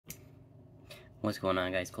What's going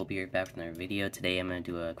on, guys? Colby here, back with another video. Today I'm going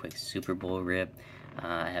to do a quick Super Bowl rip.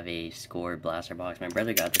 I have a score blaster box. My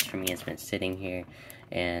brother got this for me. It's been sitting here,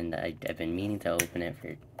 and I've been meaning to open it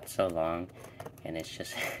for so long, and it's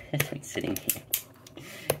just it's been sitting here,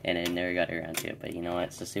 and I never got around to it. But you know what?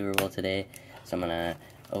 It's the Super Bowl today, so I'm going to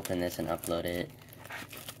open this and upload it.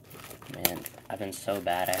 Man, I've been so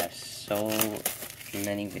bad. I have so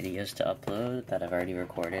many videos to upload that I've already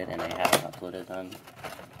recorded, and I haven't uploaded them.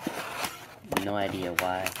 No idea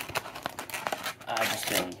why. I've just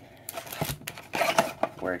been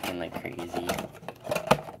working like crazy.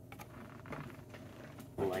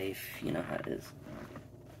 Life, you know how it is.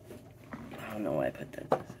 I don't know why I put that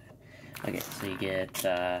this way. Okay, so you get,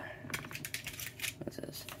 what's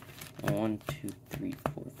this? 1, 2, 3,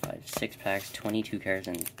 4, 5, 6 packs, 22 cards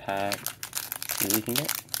in pack. See what we can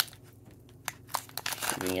get.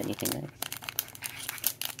 Did we get anything nice?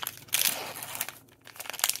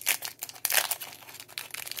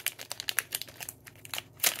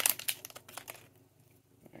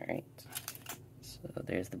 Alright, so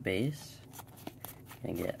there's the base.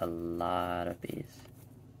 Gonna get a lot of base.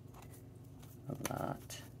 A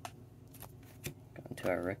lot. Going to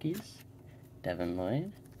our rookies. Devin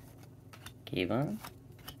Lloyd. Kayvon.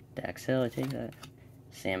 Dax Hill, I take that.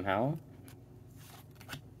 Sam Howell.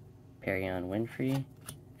 Perrion Winfrey.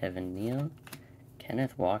 Evan Neal.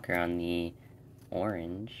 Kenneth Walker on the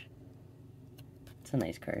orange. It's a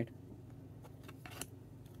nice card.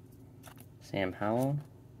 Sam Howell.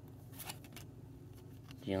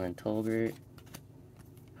 Jalen Tolbert,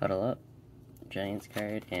 Huddle Up, Giants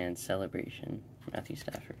card, and Celebration, Matthew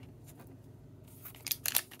Stafford.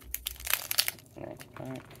 Next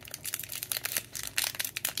pack.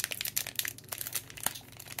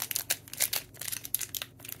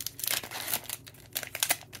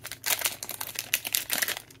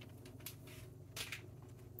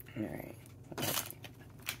 Alright.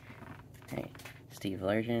 Alright. Steve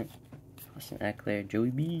Largent, Austin Eckler,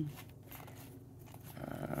 Joey B.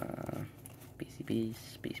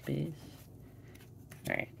 Base.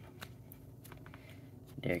 Alright.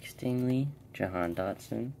 Derek Stingley, Jahan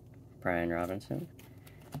Dotson, Brian Robinson,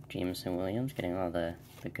 Jameson Williams, getting all the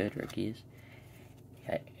good rookies.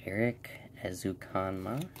 You got Eric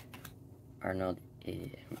Ezukanma, Arnold,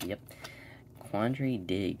 yep. Quandre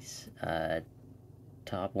Diggs,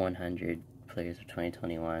 top 100 players of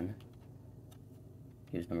 2021.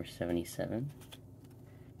 He was number 77.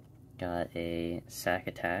 Got a sack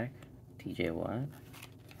attack, TJ Watt,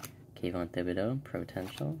 Kayvon Thibodeau,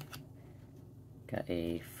 potential. Got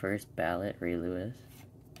a first ballot, Ray Lewis,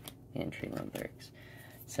 and Treylon Burks.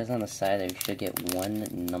 It says on the side that we should get one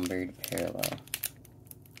numbered parallel.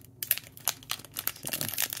 So,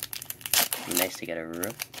 it'd be nice to get a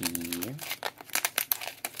rookie.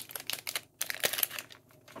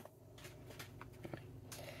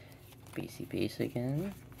 Base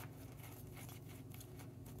again.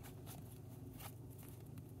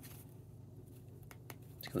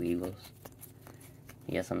 Go Eagles.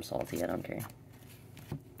 Yes, I'm salty, I don't care.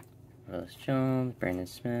 Willis Jones, Brandon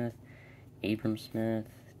Smith, Abram Smith,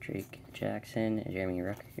 Drake Jackson, Jeremy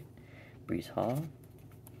Ruckert, Brees Hall.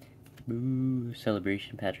 Boo,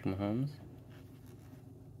 Celebration, Patrick Mahomes.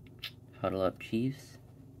 Huddle Up Chiefs.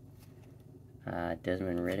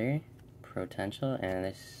 Desmond Ridder, potential, and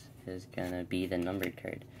this is gonna be the numbered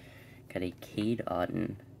card. Got a Cade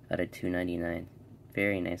Otton out of 299.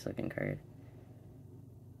 Very nice looking card.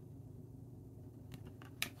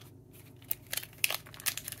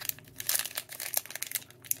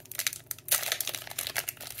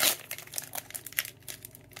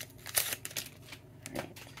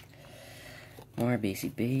 More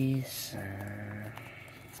basic base.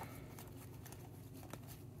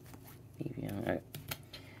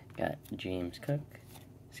 Got James Cook,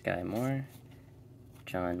 Sky Moore,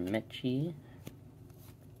 John Mechie,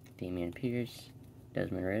 Damian Pierce,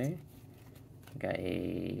 Desmond Ridder. Got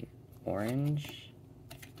a orange,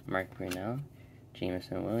 Mark Brunell,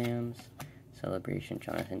 Jameson Williams, Celebration,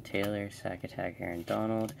 Jonathan Taylor, sack attack, Aaron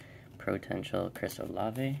Donald, potential, Chris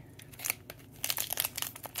Olave.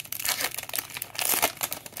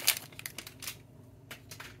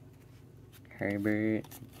 Herbert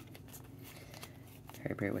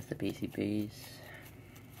with the basic base.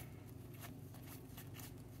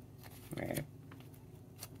 Right.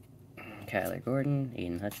 Kyler Gordon,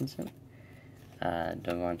 Aiden Hutchinson,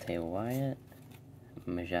 Devontae Wyatt,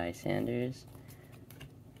 Majai Sanders,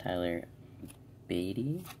 Tyler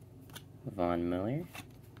Beatty, Von Miller.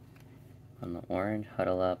 On the orange,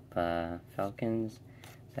 Huddle Up Falcons,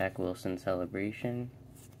 Zach Wilson Celebration.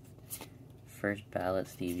 First ballot,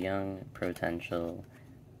 Steve Young, potential,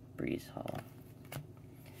 Brees Hall.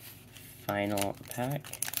 final pack.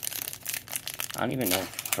 I don't even know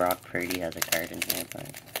if Brock Purdy has a card in here, but...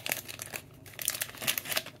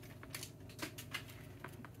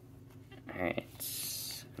 Alright,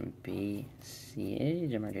 BC,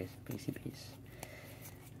 Jamar Chase, BC base.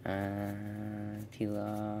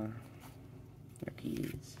 T-Law,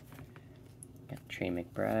 rookies. Got Trey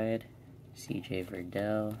McBride, CJ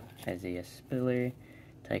Verdell, Isaiah Spiller,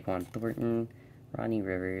 Tyquan Thornton, Ronnie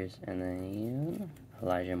Rivers, and then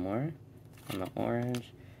Elijah Moore on the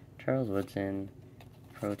orange, Charles Woodson,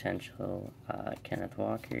 potential Kenneth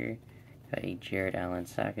Walker, got a Jared Allen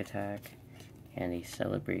sack attack, and a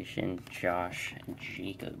celebration Josh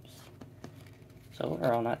Jacobs. So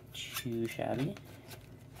overall, not too shabby.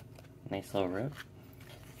 Nice little rook.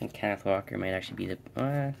 I think Kenneth Walker might actually be the.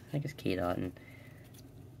 I think it's K-Dot, and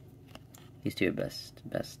these two are best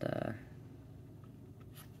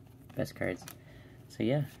cards. So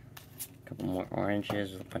yeah, a couple more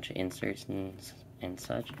oranges, a bunch of inserts and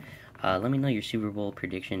such. Let me know your Super Bowl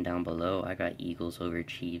prediction down below. I got Eagles over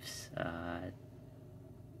Chiefs,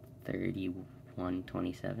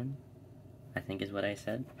 31-27, I think is what I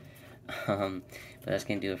said. But that's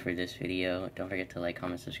gonna do it for this video. Don't forget to like,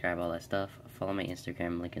 comment, subscribe, all that stuff. Follow my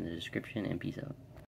Instagram, link in the description, and peace out.